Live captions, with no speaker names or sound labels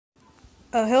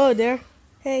Oh, hello there.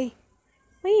 Hey,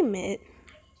 wait a minute.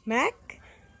 Mac?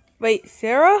 Wait,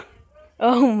 Sarah?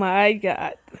 Oh my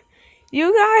god.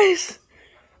 You guys?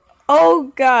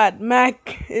 Oh god,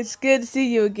 Mac, it's good to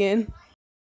see you again.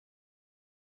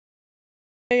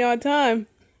 Hey, on time.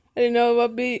 I didn't know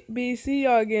about be see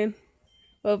y'all again.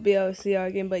 Well, be able to see y'all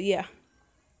again, but yeah.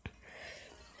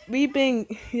 We've been,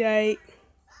 it's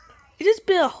just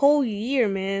been a whole year,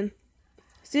 man.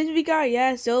 Since we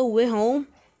got so went home,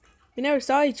 we never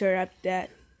saw each other after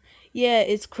that. Yeah,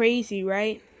 it's crazy,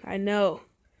 right? I know.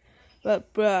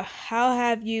 But bruh, how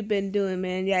have you been doing,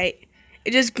 man?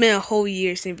 It just been a whole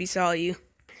year since we saw you.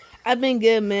 I've been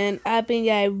good, man. I've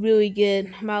been really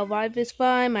good. My wife is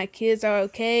fine. My kids are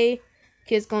okay.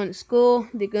 Kids going to school.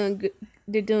 They're going good.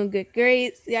 They're doing good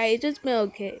grades. Yeah, it just been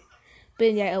okay.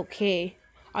 Been okay.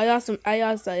 I also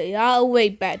y'all away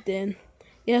back then.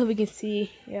 Yeah, we can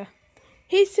see. Yeah.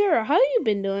 Hey Sarah, how you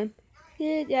been doing?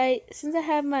 Good. Yeah, since I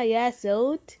have my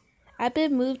old, I've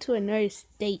been moved to another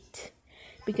state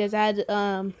because I had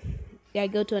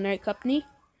go to another company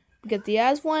because the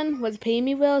last one was paying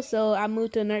me well, so I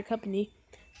moved to another company.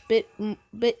 Bit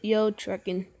yo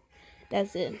trucking.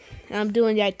 That's it. I'm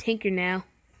doing tinker now.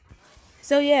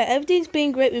 So yeah, everything's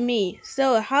been great with me.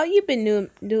 So how you been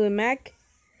doing, Mac?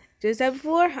 Just as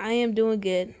before, I am doing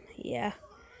good. Yeah,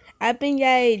 I've been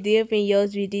different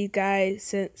yos with these guys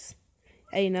since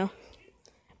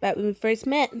back when we first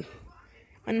met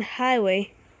on the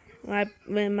highway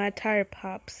when my tire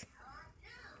pops.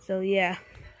 So yeah,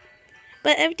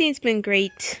 but everything's been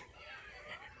great.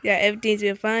 Yeah, everything's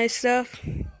been fine and stuff.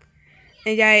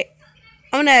 And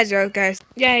I'm not as guys.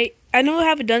 I know I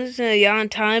haven't done this in a long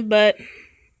time, but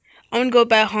I want to go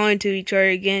back home to each other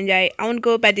again. I want to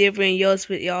go back to different years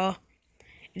with y'all.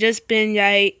 It's just been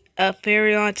a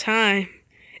very long time.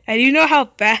 And you know how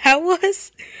bad I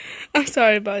was? I'm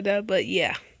sorry about that, but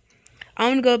yeah. I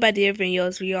want to go back to different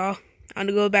years with y'all. I want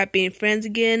to go back being friends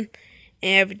again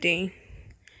and everything.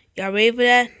 Y'all ready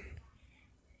for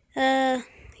that?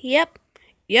 Yep.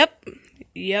 Yep.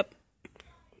 Yep.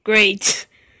 Great.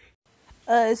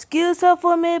 Excuse us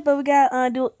for a minute, but we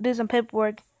got do some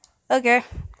paperwork. Okay.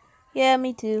 Yeah,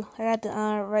 me too. I got to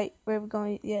write where we're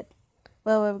going yet.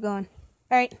 Well, where we're going.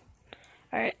 Alright.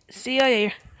 Alright. See you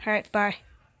later. Alright, bye.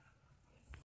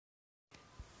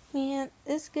 Man,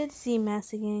 it's good to see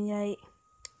Max again,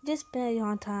 Just been a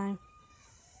long time.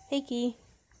 Hey, Key.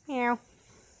 Meow.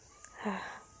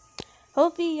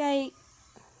 Hopefully, I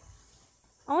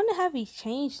wonder how he's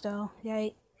changed, though.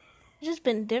 It's just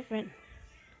been different.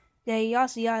 Y'all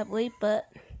see y'all late, but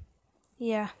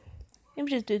yeah. Let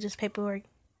me just do this paperwork.